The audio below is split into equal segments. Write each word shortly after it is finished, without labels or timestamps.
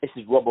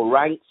is Robbo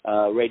Ranx,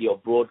 radio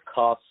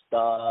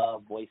broadcaster,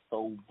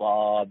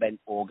 voiceover, event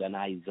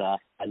organizer,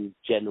 and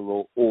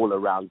general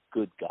all-around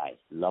good guy.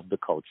 Love the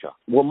culture.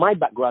 Well, my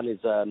background is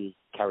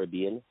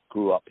Caribbean.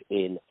 Grew up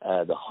in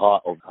the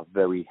heart of a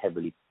very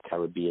heavily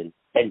Caribbean,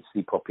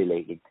 densely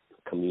populated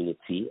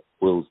community,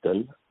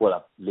 Willesden. Well,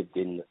 I've lived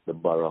in the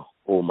borough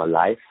all my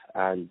life,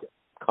 and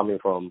coming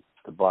from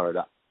the borough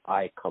that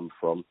I come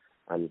from,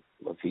 and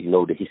if you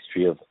know the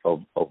history of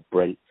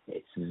Brent,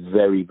 it's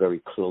very,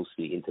 very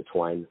closely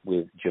intertwined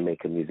with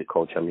Jamaican music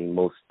culture. I mean,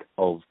 most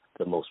of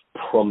the most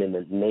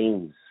prominent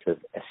names have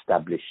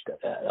established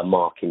a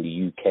mark in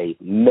the UK.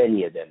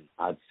 Many of them,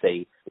 I'd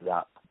say,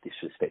 without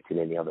disrespecting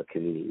any other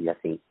community, I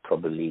think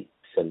probably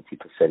 70%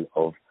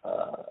 of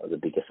the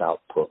biggest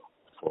output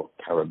for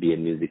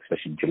Caribbean music,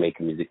 especially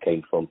Jamaican music,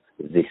 came from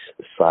this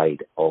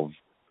side of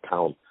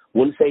town.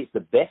 Wouldn't say it's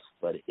the best,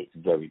 but it's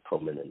very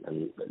prominent,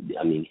 and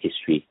I mean,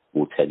 history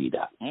will tell you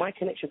that. My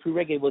connection through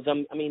reggae was,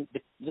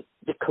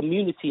 the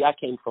community I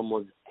came from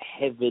was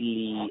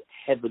heavily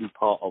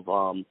part of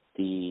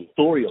the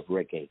story of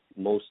reggae.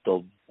 Most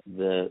of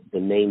the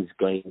names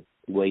going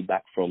way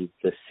back from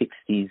the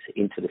 60s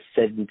into the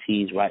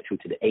 70s, right through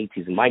to the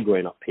 80s, in my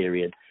growing up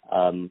period,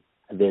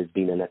 there's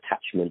been an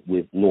attachment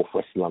with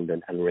Northwest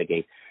London and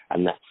reggae,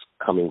 and that's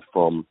coming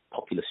from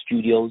popular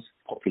studios,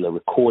 popular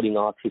recording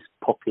artists,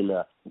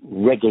 popular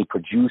reggae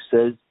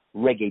producers,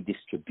 reggae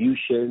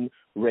distribution,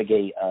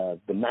 reggae,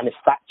 the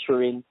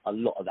manufacturing. A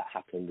lot of that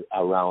happened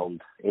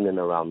in and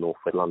around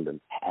Northwest London.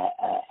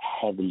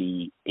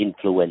 Heavily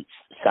influenced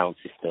sound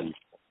systems.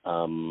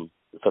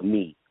 For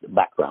me, the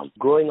background.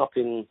 Growing up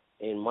in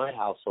my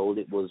household,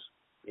 it was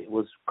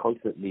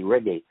constantly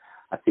reggae.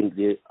 I think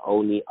the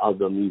only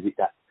other music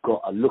that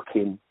got a look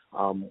in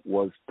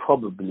was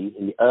probably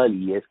in the early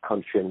years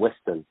country and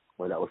western,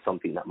 where that was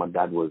something that my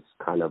dad was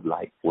kind of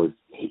like,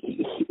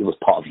 it was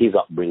part of his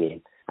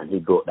upbringing, and he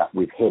brought that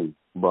with him.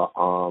 But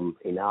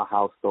in our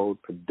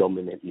household,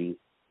 predominantly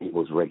it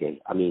was reggae.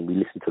 I mean, we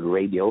listened to the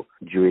radio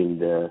during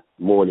the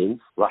mornings,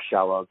 rush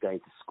hour, going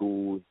to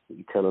school.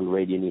 You turn on the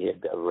radio and you hear a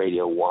bit of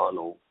Radio 1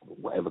 or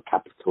whatever,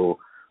 Capital,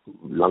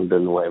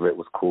 London, whatever it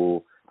was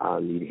called.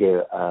 You'd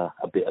hear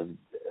a bit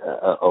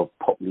of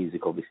pop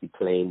music obviously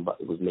playing, but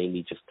it was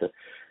mainly just to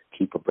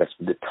keep abreast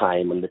with the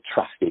time and the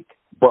traffic.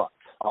 But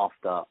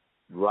after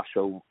rush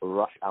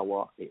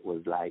hour, it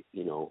was like,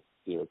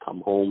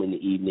 come home in the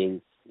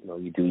evening,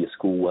 you do your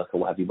schoolwork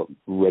and what have you, but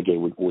reggae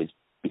would always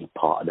be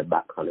part of the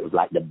background. It was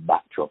like the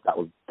backdrop. That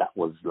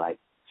was like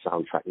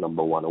soundtrack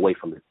number one, away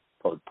from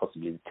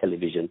possibly the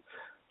television.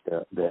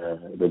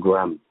 The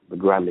gram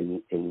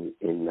in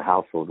the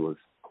household was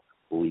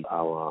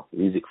our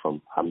music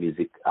from, our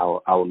music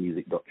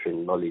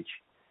doctrine, knowledge,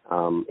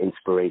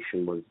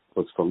 inspiration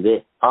was from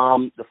there.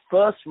 The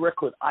first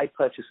record I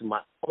purchased with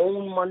my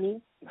own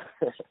money,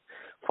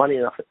 funny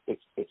enough, it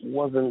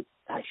wasn't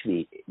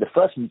actually, the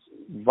first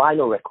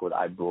vinyl record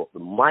I bought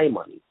with my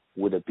money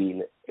would have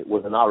been, it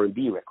was an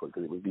R&B record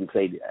because it was being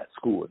played at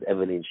school. It was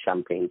Evelyn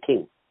Champagne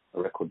King,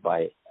 a record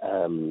by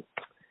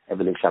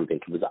Evelyn Champagne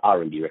King. It was an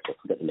R&B record,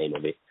 I forget the name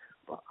of it,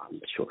 but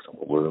I'm sure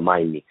someone will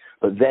remind me.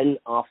 But then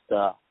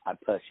after I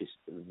purchased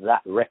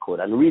that record,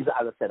 and the reason,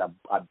 as I said,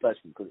 I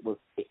purchased it because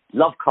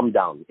Love Come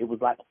Down. It was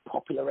like a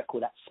popular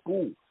record at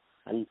school,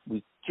 and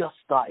we just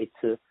started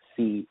to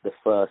see the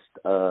first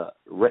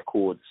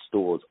record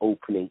stores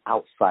opening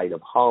outside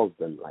of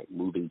Harlesden, like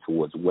moving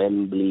towards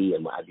Wembley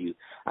and what have you.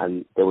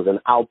 And there was an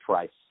Al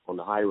Price on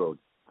the high road,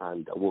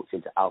 and I walked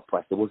into Al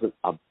Price. There wasn't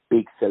a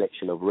big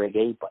selection of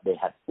reggae, but they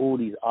had all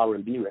these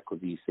R&B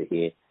records you used to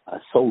hear,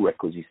 soul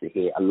records you used to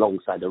hear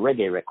alongside the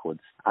reggae records.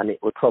 And that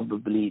was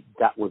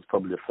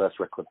probably the first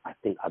record I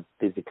think I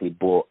physically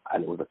bought,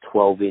 and it was a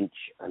 12-inch,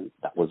 and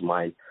that was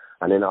mine.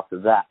 And then after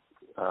that,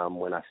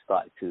 when I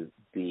started to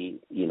be,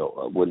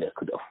 when I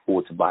could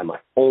afford to buy my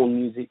own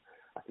music,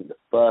 I think the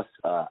first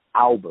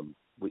album,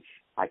 which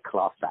I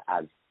class that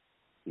as,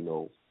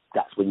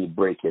 that's when you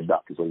break your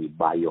duck, is when you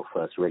buy your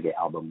first reggae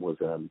album, was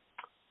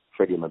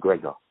Freddie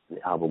McGregor.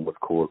 The album was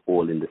called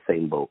All in the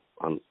Same Boat.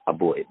 I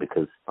bought it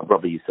because my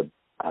brother used to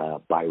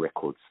buy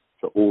records.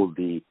 So all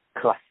the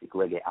classic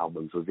reggae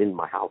albums was in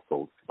my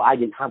household. But I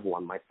didn't have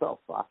one myself.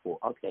 So I thought,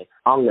 okay,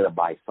 I'm going to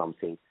buy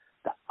something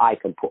that I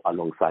can put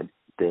alongside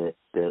the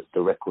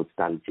record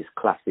stand, which is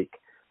classic.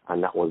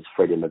 And that was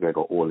Freddie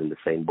McGregor, All in the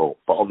Same Boat.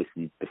 But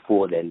obviously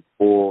before then,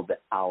 all the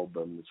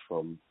albums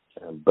from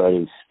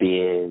Burning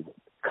Spears,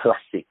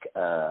 classic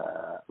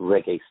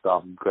reggae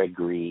stuff,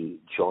 Gregory,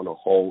 John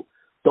Holt,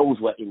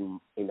 those were in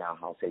our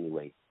house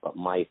anyway. But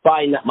my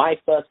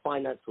first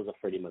finance was a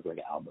Freddie McGregor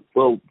album.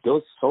 Well, there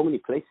was so many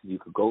places you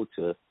could go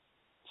to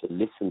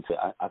listen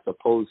to. I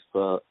suppose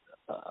for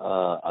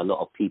a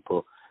lot of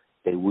people,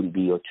 they wouldn't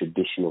be your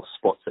traditional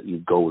spots that you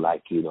go,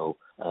 like,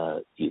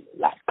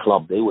 like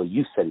club. They were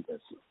youth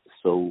centers.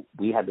 So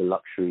we had the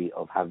luxury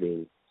of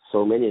having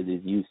so many of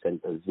these youth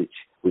centers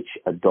which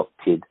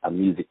adopted a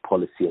music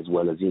policy, as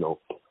well as,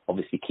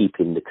 obviously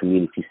keeping the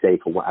community safe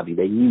and what have you.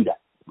 They knew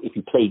that if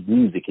you played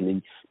music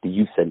in the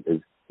youth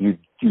centers, you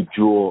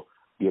draw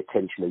the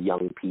attention of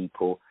young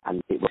people,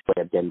 and it was a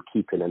way of them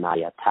and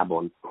I a tab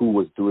on who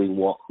was doing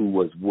what, who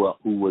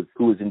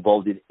was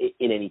involved in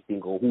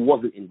anything or who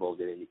wasn't involved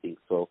in anything.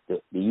 So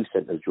the youth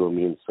centers drew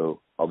me in. So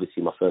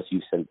obviously my first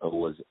youth center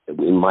was in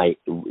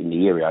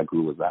the area I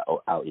grew was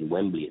out in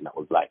Wembley, and that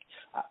was like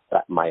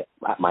at my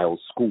old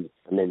school.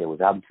 And then there was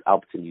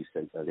Alberton Youth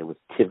Center. There was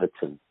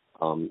Tiverton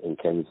in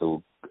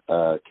Kensal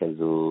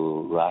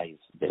Rise.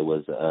 There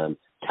was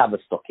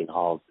Tavistock in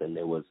Harlesden.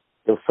 There were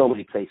so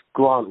many places.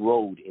 Grant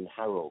Road in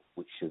Harrow,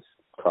 which is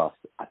classed.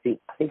 I think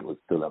it was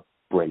still a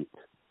Brent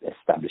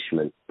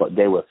establishment, but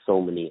there were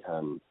so many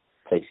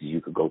places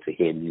you could go to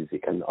hear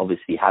music. And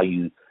obviously, how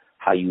you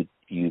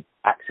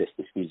access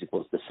this music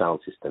was the sound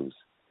systems.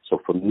 So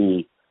for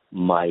me,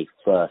 my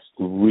first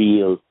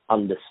real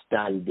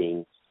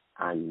understanding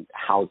and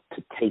how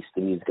to taste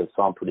the music and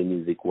sample the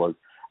music was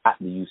at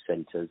the youth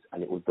centres,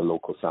 and it was the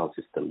local sound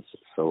systems.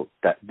 So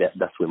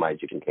that's where my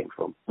education came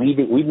from. We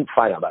didn't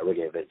find out about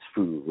reggae events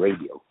through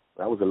radio.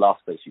 That was the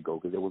last place you go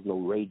because there was no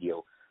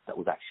radio that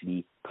was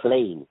actually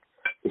playing.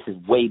 This is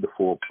way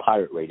before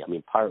pirate radio. I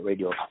mean, pirate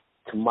radio,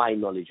 to my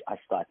knowledge, I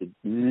started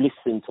to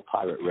listen to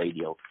pirate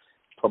radio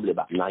probably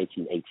about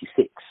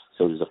 1986.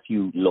 So there's a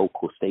few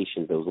local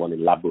stations. There was one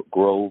in Ladbroke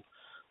Grove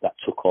that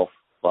took off.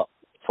 But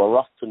for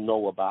us to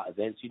know about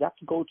events, you'd have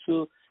to go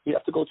to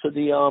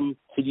the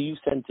youth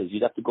centres.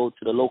 You'd have to go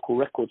to the local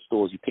record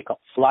stores. You pick up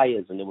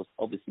flyers, and there was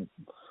obviously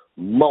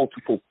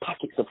multiple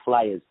packets of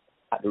flyers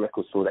at the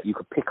record store that you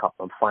could pick up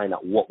and find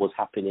out what was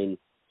happening,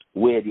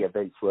 where the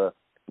events were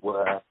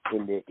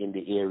in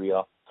the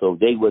area. So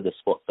they were the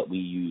spots that we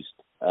used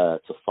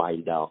to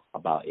find out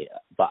about it.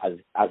 But as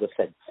I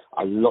said,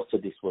 a lot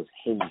of this was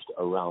hinged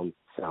around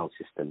sound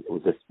system. It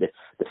was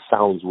the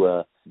sounds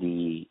were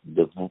the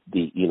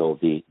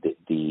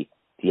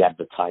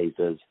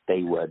advertisers.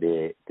 They were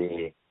the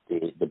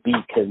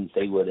beacons.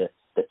 They were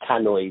the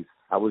tannoys,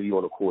 however you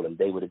want to call them.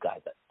 They were the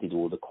guys that did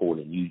all the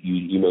calling.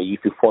 You know,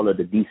 if you follow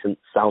the decent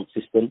sound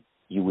system,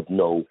 you would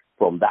know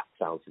from that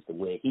sound system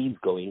where he's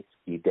going.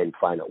 You then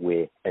find out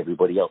where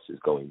everybody else is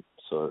going.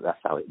 So that's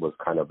how it was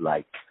kind of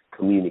like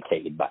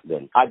communicated back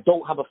then. I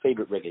don't have a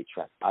favorite reggae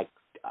track. I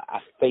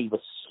favor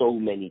so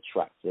many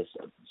tracks. There's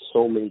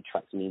so many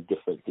tracks mean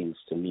different things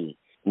to me.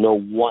 No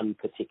one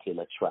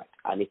particular track.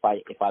 And if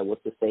I was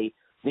to say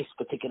this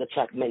particular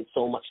track meant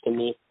so much to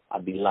me,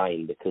 I'd be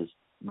lying, because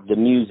the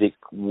music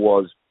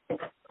was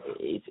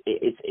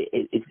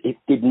it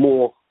did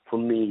more for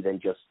me than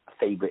just a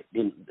favorite.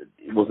 It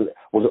wasn't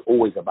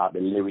always about the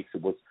lyrics.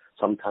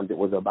 Sometimes it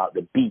was about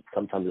the beat.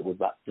 Sometimes it was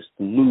about just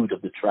the mood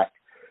of the track.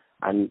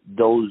 And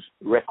those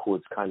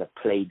records kind of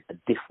played a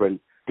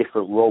different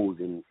roles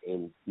in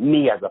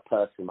me as a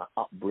person, my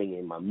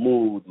upbringing, my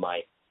mood,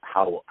 my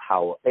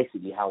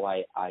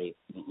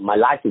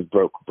life is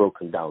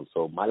broken down.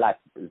 So my life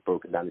is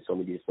broken down in so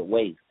many different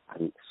ways,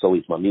 and so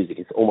is my music.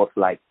 It's almost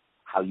like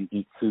how you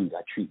eat food.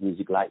 I treat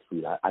music like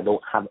food. I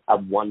don't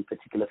have one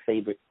particular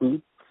favorite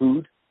food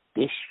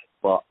dish,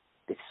 but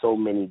there's so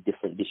many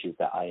different dishes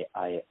that I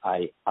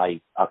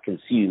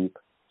consume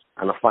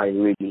and I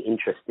find really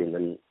interesting.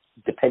 And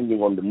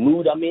depending on the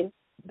mood I'm in,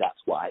 that's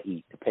what I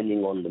eat.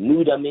 Depending on the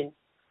mood I'm in,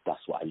 that's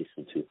what I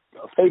listen to.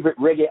 A favorite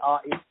reggae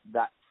artist,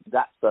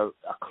 that's a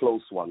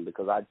close one,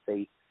 because I'd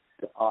say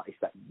the artist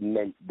that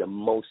meant the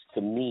most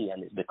to me,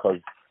 and it's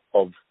because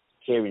of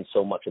hearing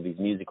so much of his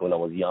music when I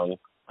was young,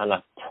 and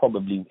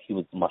he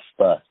was my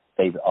first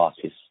favorite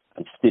artist,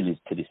 and still is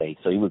to this day.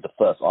 So he was the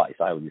first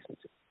artist I would listen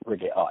to,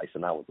 reggae artist,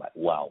 and I was like,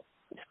 wow,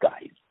 this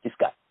guy,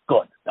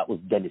 God. That was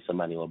Dennis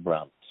Emmanuel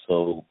Brown.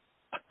 So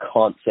I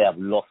can't say I've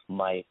lost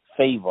my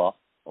favor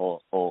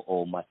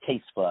or my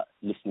taste for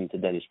listening to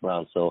Dennis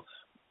Brown. So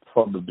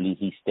probably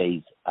he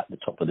stays at the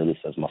top of the list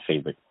as my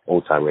favorite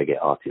all-time reggae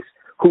artist,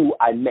 who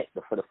I met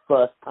for the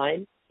first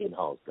time in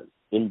Harlesden,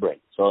 in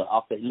Brent. So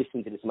after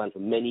listening to this man for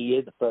many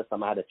years, the first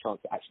time I had a chance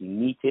to actually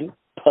meet him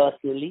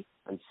personally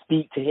and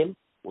speak to him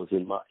was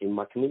in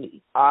my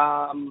community.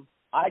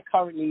 I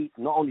currently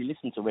not only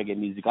listen to reggae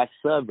music, I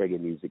serve reggae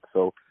music.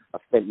 So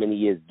I've spent many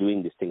years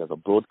doing this thing as a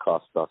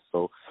broadcaster.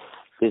 So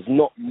there's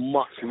not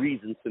much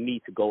reason for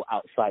me to go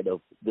outside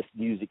of this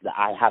music that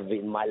I have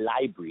in my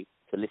library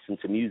to listen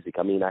to music.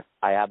 I mean,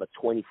 I have a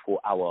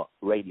 24-hour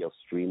radio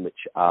stream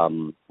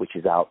which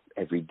is out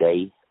every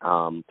day.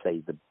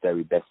 Plays the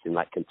very best in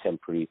like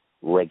contemporary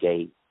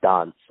reggae,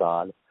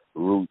 dancehall,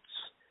 roots.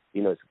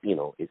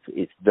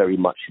 It's very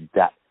much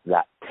that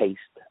taste.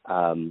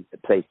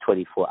 It plays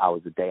 24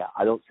 hours a day.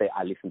 I don't say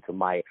I listen to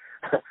my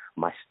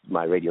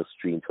my radio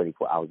stream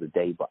 24 hours a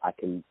day, but I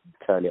can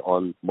turn it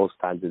on most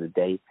times of the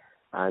day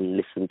and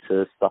listen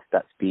to stuff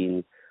that's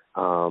been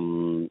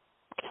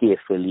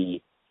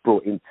carefully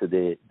brought into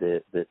the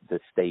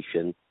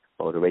station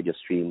or the radio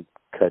stream,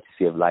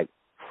 courtesy of like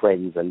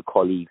friends and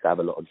colleagues. I have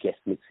a lot of guest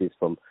mixes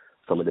from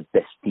some of the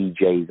best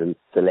DJs and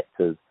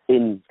selectors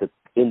in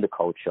the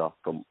culture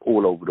from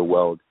all over the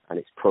world, and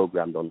it's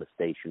programmed on the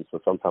station. So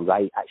sometimes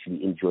I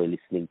actually enjoy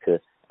listening to,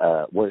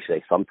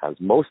 sometimes,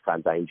 most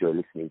times I enjoy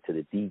listening to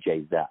the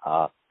DJs that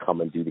come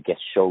and do the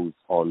guest shows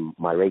on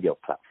my radio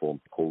platform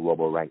called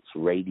Robbo Ranx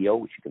Radio,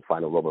 which you can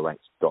find on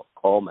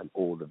robboranx.com and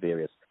all the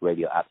various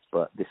radio apps.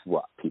 But this is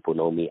what people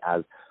know me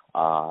as,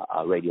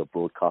 a radio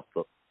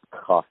broadcaster.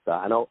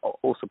 And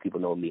also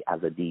people know me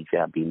as a DJ.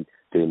 I've been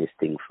doing this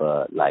thing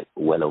for like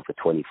well over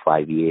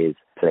 25 years,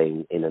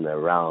 playing in and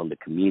around the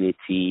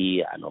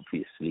community and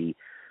obviously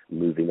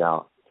moving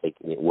out,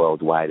 taking it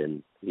worldwide.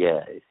 And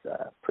yeah, it's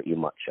pretty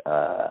much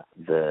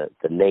the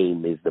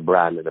name is the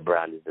brand and the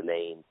brand is the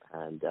name.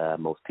 And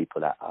most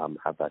people that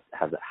have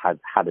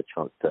had a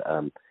chance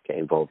to get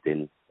involved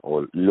in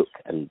or look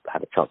and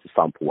had a chance to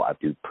sample what I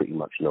do pretty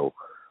much know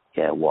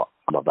what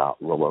I'm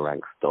about,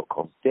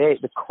 robboranx.com.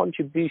 The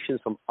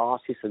contributions from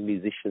artists and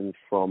musicians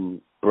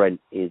from Brent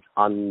is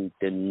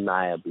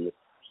undeniable.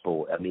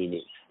 I mean,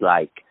 it's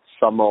like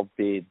some of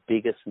the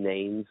biggest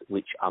names,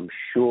 which I'm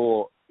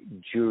sure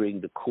during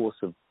the course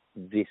of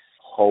this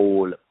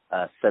whole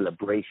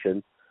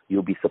celebration,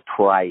 you'll be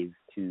surprised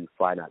to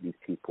find out these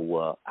people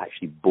were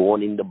actually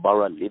born in the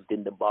borough, lived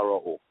in the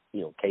borough,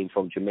 or came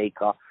from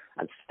Jamaica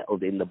and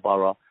settled in the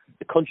borough.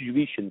 The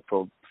contribution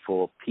for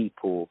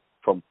people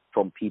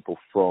from people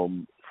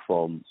from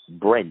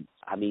Brent.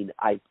 I mean,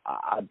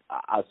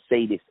 I'll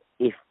say this: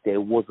 if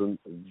there wasn't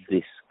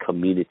this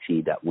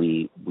community that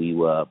we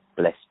were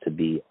blessed to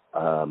be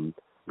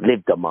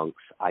lived amongst,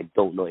 I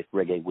don't know if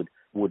reggae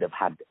would have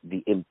had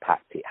the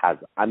impact it has.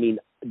 I mean,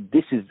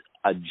 this is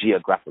a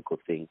geographical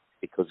thing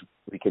because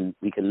we can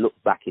look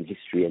back in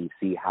history and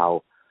see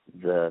how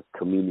the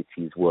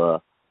communities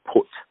were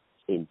put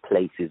in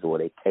places, or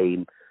they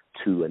came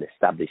to and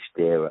established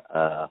their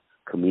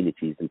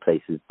communities and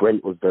places.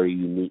 Brent was very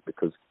unique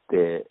because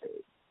the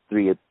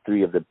three of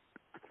the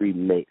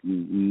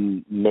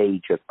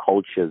major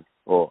cultures,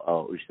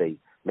 or we say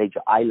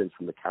major islands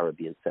from the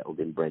Caribbean, settled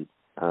in Brent.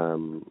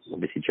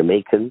 Obviously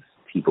Jamaicans,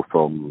 people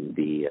from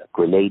the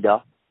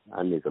Grenada,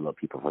 and there's a lot of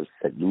people from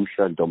St.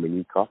 Lucia and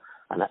Dominica,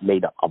 and that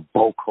made up a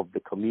bulk of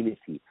the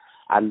community.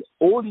 And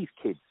all these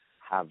kids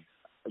have,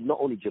 not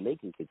only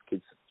Jamaican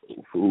kids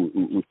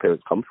whose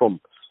parents come from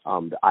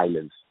the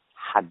islands,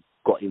 had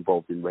got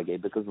involved in reggae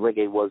because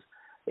reggae was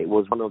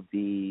one of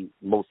the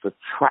most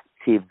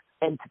attractive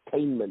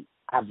entertainment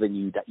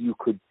avenue that you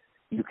could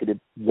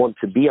want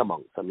to be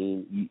amongst. I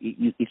mean,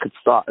 you could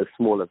start as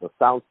small as a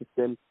sound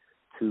system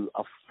to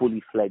a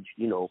fully fledged,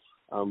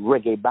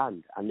 reggae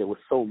band, and there were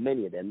so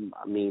many of them.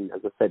 I mean,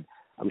 as I said,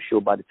 I'm sure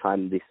by the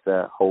time this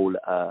whole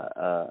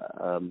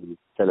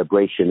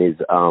celebration is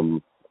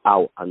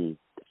out and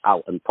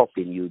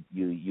popping,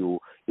 you'll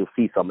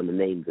see some of the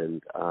names,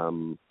 and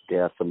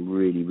there are some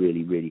really,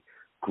 really, really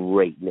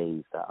great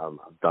names that have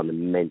done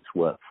immense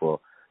work for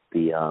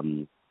the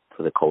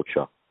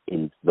culture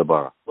in the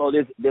borough. Well,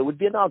 there would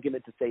be an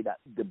argument to say that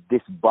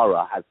this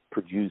borough has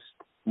produced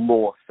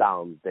more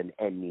sounds than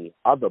any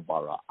other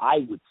borough. I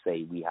would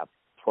say we have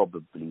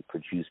probably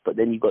produced, but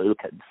then you've got to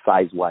look at the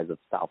size-wise of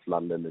South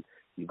London, and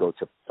you go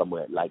to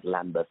somewhere like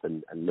Lambeth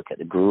and look at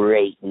the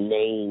great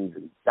names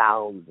and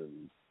sounds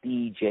and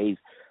DJs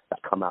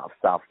that come out of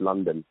South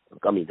London.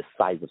 I mean, the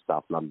size of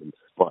South London.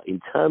 But in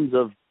terms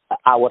of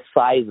our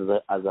size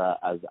as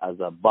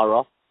a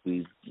borough,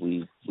 we've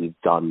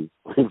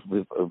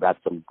had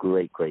some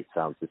great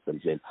sound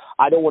systems in.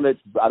 I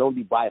don't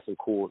be biased and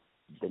call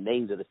the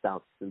names of the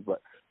sound systems,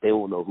 but they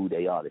all know who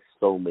they are. There's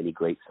so many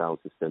great sound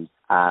systems,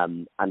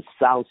 and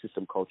sound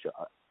system culture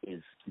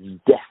is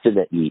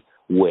definitely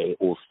where it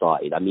all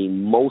started. I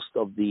mean, most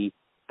of the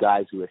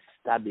guys who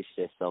established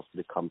themselves to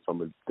become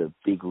some of the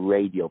big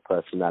radio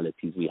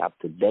personalities we have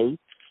today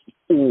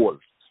all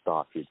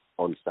started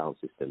on sound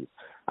systems.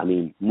 I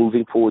mean,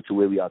 moving forward to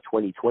where we are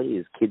 2020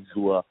 is kids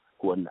who are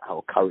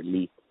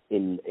currently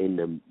in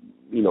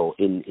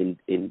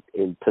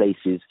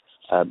places,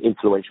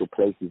 influential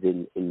places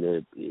in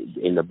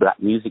the black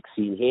music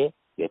scene here.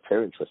 Their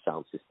parents were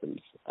sound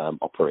systems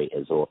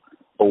operators or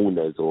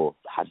owners, or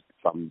had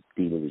some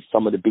dealing with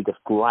some of the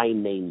biggest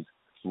grind names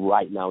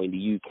right now in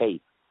the UK.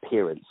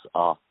 Parents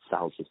are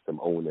sound system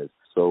owners.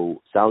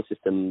 So sound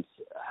systems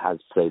has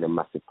played a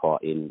massive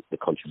part in the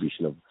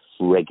contribution of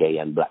reggae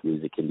and black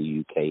music in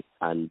the UK,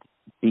 and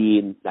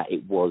being that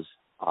it was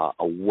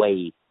a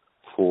way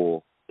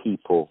for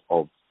people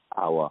of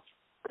our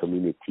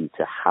community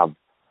to have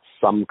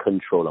some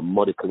control, a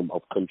modicum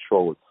of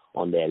control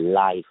on their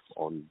life,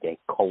 on their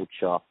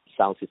culture.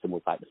 Sound system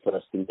was like the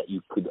first thing that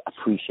you could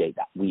appreciate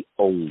that we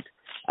owned,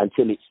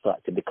 until it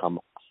started to become,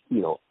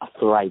 a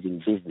thriving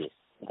business.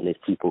 And there's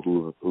people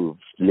who've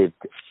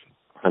lived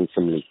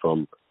handsomely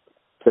from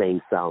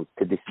playing sound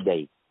to this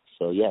day.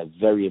 So yeah,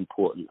 very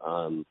important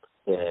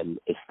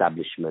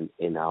establishment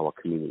in our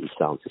community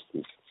sound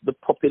systems. The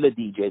popular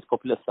DJs,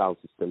 popular sound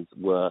systems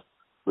were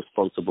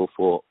responsible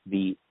for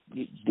the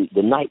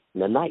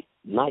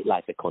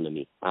nightlife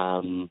economy.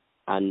 And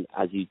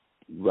as you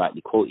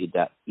rightly quoted,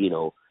 that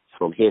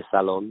from hair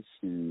salons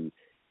to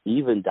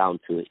even down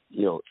to,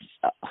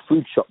 a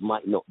food shop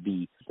might not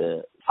be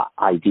the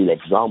ideal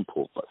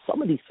example, but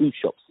some of these food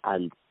shops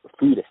and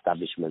food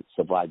establishments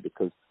survived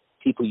because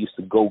people used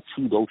to go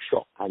to those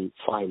shops and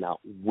find out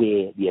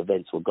where the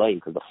events were going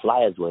because the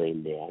flyers were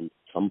in there. And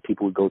some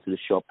people would go to the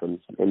shop and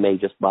they may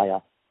just buy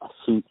a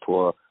soup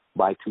or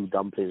buy 2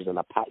 dumplings and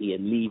a patty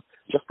and leave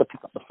just to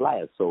pick up the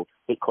flyers. So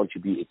it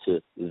contributed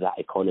to that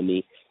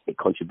economy. It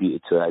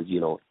contributed to, as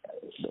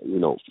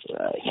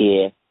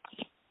hair,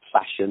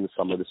 fashion.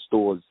 Some of the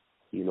stores,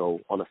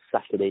 on a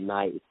Saturday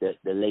night, if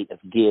the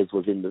latest gears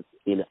was in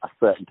a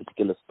certain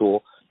particular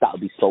store, that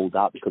would be sold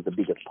out because the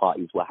biggest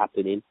parties were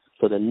happening.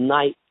 So the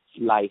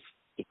nightlife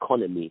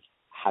economy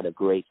had a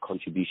great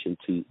contribution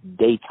to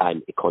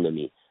daytime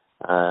economy.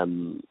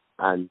 And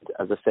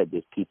as I said,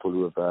 there's people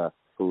who have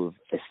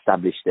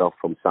established themselves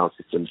from sound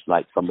systems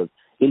like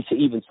into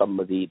even some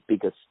of the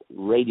biggest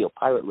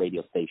pirate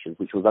radio stations,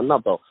 which was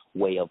another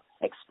way of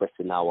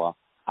expressing our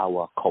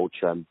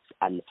culture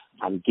and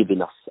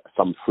giving us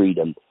some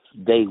freedom.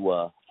 They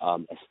were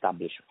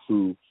established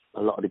through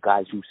a lot of the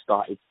guys who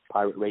started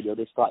pirate radio.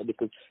 They started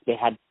because they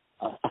had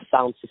a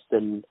sound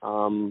system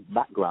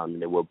background,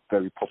 and they were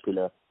very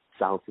popular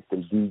sound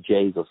system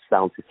DJs or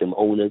sound system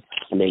owners,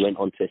 and they went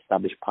on to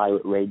establish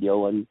pirate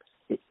radio, and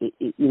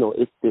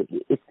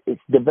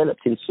it's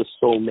developed into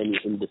so many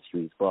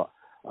industries. But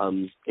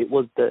it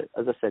was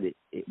as I said,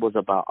 it was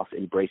about us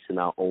embracing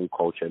our own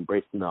culture,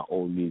 embracing our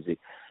own music,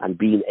 and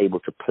being able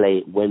to play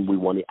it when we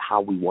want it,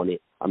 how we want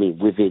it. I mean,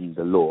 within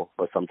the law,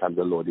 but sometimes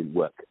the law didn't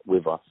work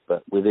with us.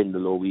 But within the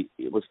law,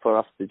 it was for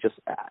us to just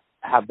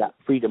have that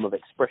freedom of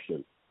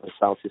expression. The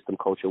sound system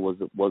culture was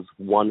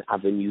one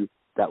avenue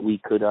that we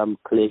could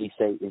clearly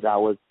say is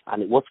ours,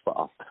 and it was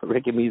for us.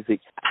 Reggae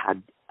music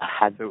had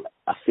I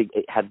think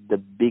it had the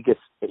biggest.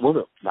 It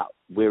wasn't that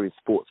we're in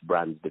sports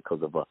brands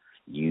because of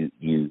you're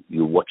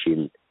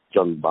watching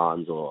John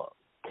Barnes or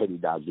Kenny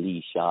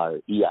Dalglish or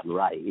Ian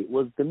Wright. It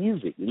was the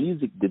music. The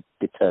music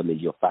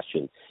determined your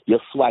fashion. Your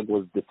swag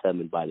was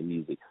determined by the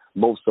music.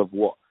 Most of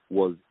what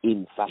was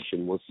in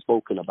fashion was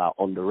spoken about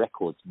on the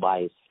records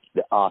by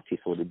the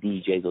artists or the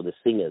DJs or the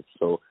singers.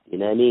 So, you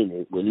know what I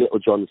mean? When Little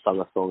John sung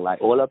a song like,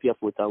 all up your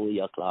foot and with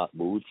your Clark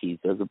booties,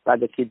 there's a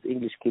bag of kids,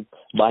 English kids,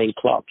 buying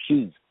Clark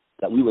shoes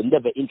that we were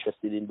never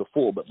interested in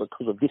before, but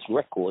because of this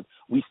record,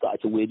 we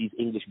started to wear these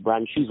English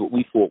brand shoes, what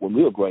we thought when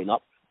we were growing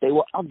up, they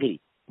were ugly.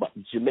 But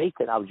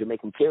our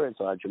Jamaican parents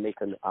or our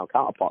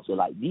counterparts were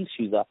like, these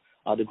shoes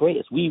are the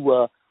greatest. We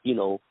were,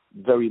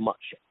 very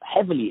much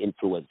heavily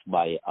influenced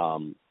by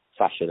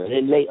fashion. And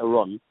then later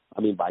on,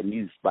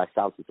 by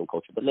sound system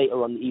culture, but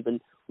later on, even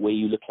where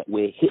you look at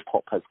where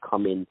hip-hop has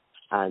come in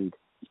and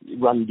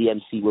Run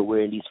DMC were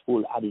wearing these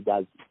full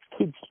Adidas,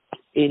 kids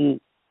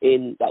in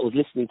that was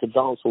listening to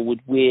dancehall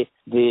would wear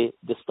the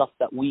stuff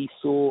that we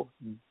saw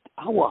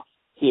our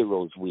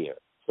heroes wear.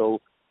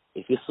 So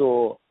if you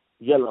saw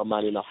Yellow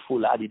Man in a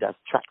full Adidas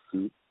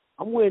tracksuit,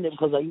 I'm wearing it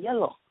because of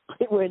Yellow.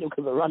 I'm wearing it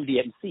because of Run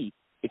DMC.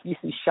 If you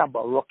see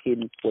Shabba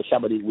rocking, well,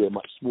 Shabba didn't wear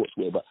much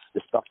sportswear, but the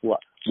stuff what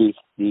the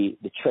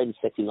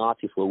trend-setting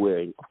artists were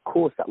wearing, of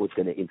course that was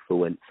going to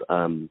influence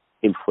the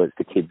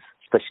kids,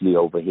 especially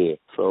over here.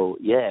 So,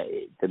 yeah,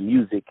 the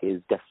music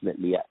is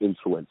definitely an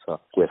influencer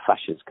where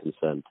fashion's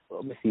concerned.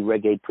 Obviously,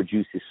 reggae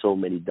produces so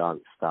many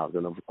dance styles,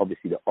 and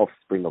obviously the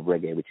offspring of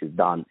reggae, which is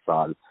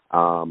dancehall,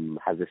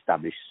 has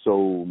established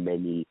so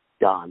many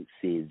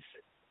dances,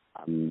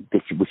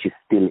 which is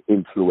still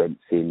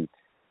influencing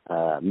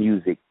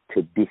music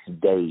to this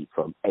day,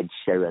 from Ed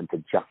Sheeran to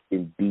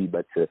Justin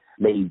Bieber to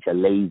Major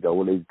Lazer,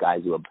 all these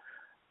guys who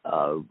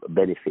are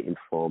benefiting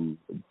from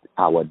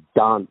our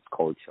dance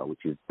culture,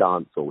 which is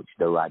dancehall, which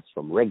derives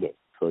from reggae.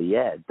 So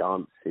yeah,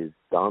 dances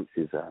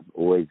have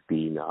always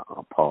been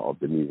a part of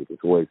the music.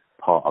 It's always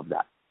part of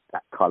that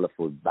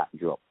colourful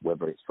backdrop,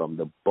 whether it's from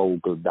the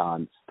Bogle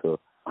dance to,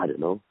 I don't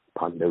know,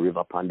 Panda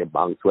River, Panda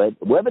Banks,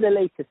 wherever the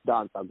latest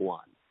dance are going.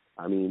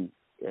 I mean,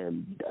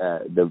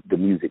 the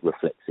music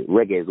reflects it.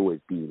 Reggae has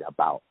always been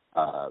about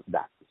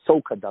that.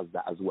 Soca does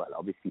that as well.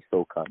 Obviously,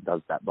 soca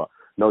does that, but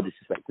no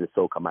disrespect to the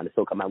soca man. The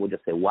soca man will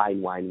just say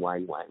wine, wine,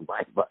 wine, wine,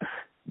 wine. But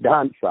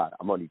dancehall,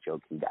 I'm only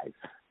joking, guys.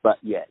 But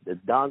yeah, the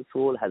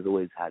dancehall has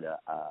always had a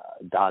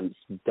dance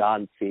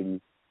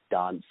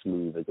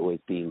move has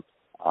always been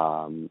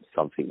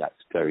something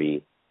that's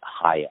very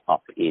high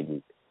up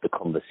in the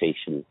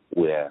conversation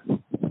where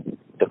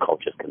the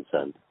culture is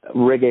concerned.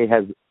 Reggae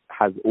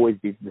has always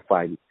been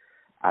defined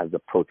as a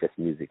protest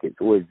music.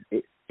 It's always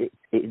it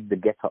is the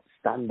get up,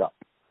 stand up.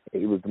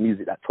 It was the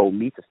music that told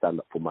me to stand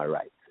up for my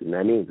rights. You know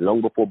what I mean?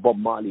 Long before Bob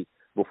Marley,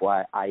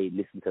 before I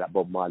listened to that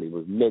Bob Marley,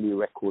 was many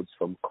records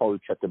from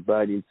Culture to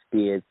Burning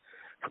Spears,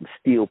 from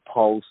Steel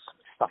Pulse,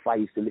 stuff I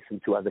used to listen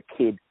to as a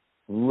kid,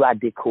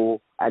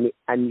 Radical, and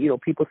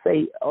people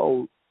say,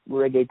 oh,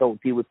 reggae don't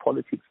deal with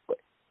politics, but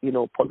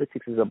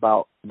politics is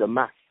about the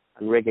mass,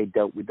 and reggae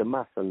dealt with the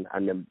mass, and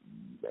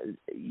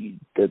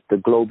the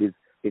globe is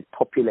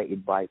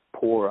populated by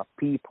poorer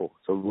people.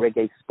 So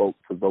reggae spoke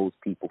to those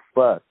people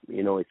first.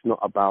 It's not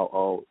about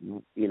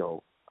one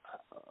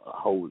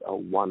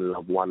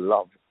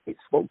love. it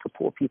spoke to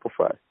poor people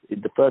first.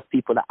 The first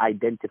people that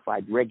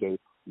identified reggae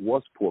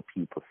was poor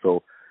people.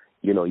 So,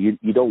 you know, you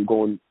don't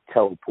go and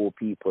tell poor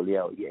people,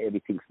 yeah,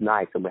 everything's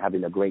nice and we're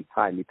having a great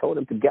time. You told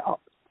them to get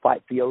up,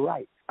 fight for your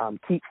rights,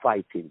 keep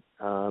fighting,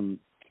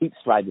 keep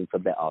striving for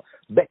better.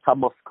 Better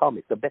must come.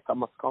 It's the better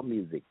must come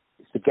music.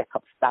 It's the get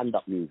up, stand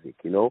up music,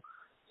 you know.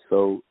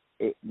 So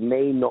it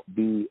may not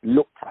be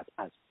looked at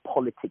as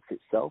politics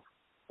itself,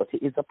 but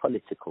it is a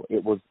political.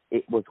 It was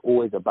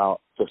always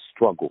about the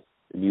struggle.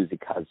 The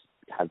music has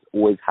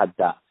always had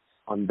that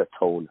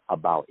undertone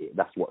about it.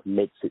 That's what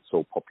makes it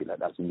so popular.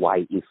 That's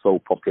why it's so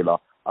popular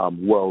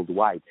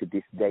worldwide to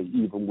this day,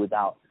 even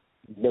without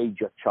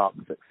major chart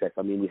success.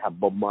 I mean, we have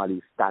Bob Marley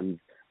who stands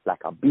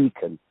like a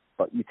beacon,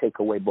 but you take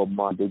away Bob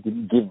Marley, they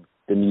didn't give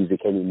the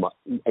music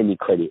any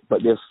credit.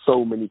 But there's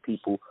so many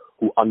people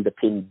who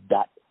underpin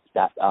that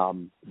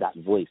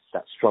voice,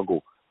 that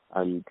struggle.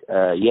 And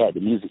the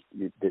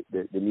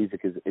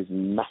music is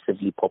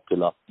massively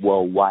popular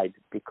worldwide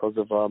because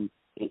of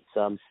its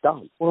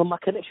stance. Well, my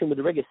connection with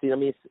the reggae scene, I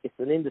mean, it's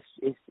an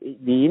industry.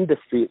 The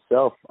industry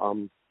itself.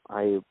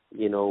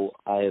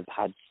 I've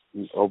had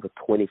over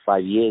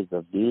 25 years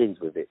of dealings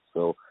with it,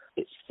 so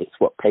it's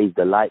what pays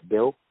the light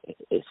bill.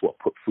 It's what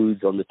put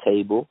foods on the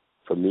table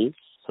for me.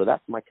 So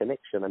that's my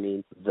connection. I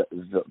mean,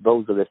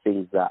 those are the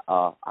things that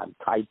I'm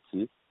tied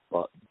to.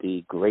 But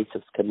the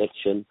greatest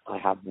connection I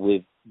have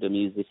with the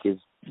music is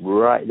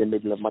right in the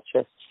middle of my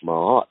chest, my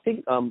heart. I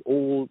think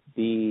all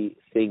the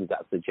things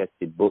that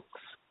suggested,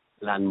 books,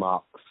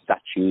 landmarks,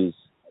 statues,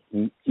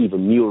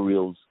 even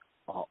murals,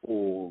 are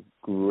all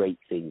great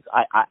things.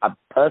 I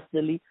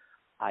personally,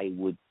 I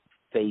would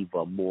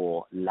favor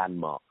more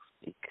landmarks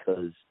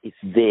because it's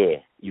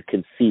there. You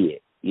can see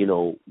it. You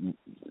know,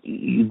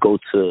 you go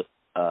to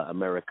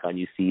America and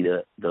you see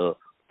the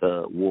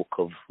walk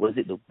of, what is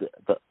it, the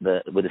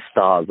where the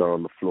stars are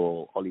on the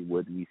floor,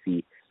 Hollywood, and you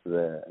see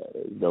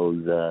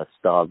those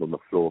stars on the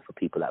floor for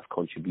people that have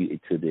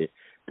contributed to the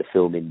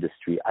film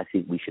industry. I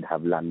think we should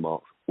have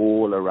landmarks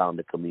all around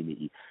the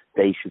community.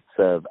 They should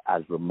serve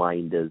as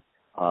reminders,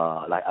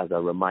 as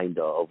a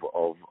reminder of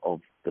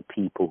the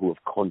people who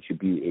have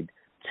contributed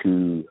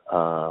to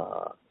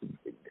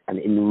and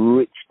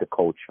enrich the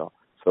culture.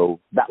 So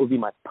that would be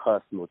my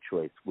personal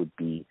choice, would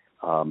be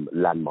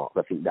landmarks.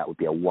 I think that would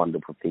be a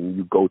wonderful thing.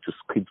 You go to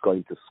kids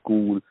going to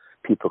school,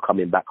 people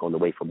coming back on the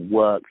way from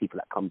work, people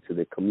that come to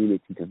the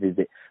community to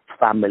visit,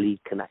 family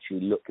can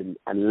actually look and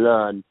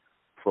learn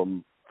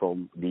from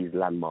these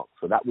landmarks.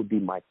 So that would be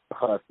my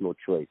personal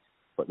choice.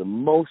 But the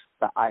most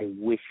that I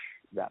wish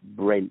that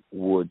Brent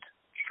would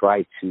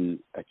try to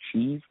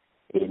achieve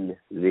in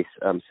this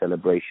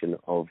celebration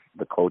of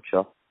the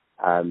culture,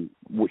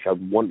 which I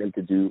want them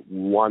to do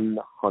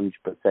 100%,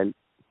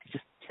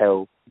 just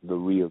tell the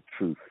real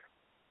truth.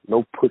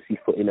 No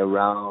pussyfooting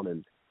around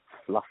and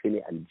fluffing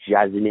it and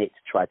jazzing it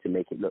to try to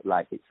make it look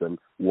like it's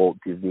Walt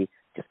Disney.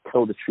 Just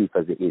tell the truth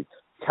as it is.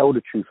 Tell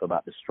the truth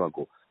about the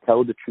struggle.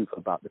 Tell the truth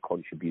about the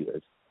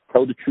contributors.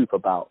 Tell the truth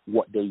about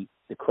the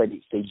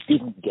credits they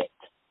didn't get,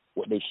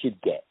 what they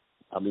should get.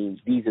 I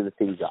mean, these are the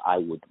things that I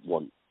would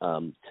want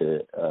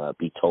to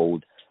be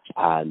told.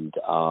 And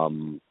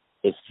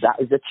if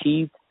that is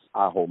achieved,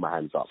 I hold my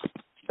hands up.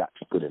 That's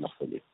good enough for me.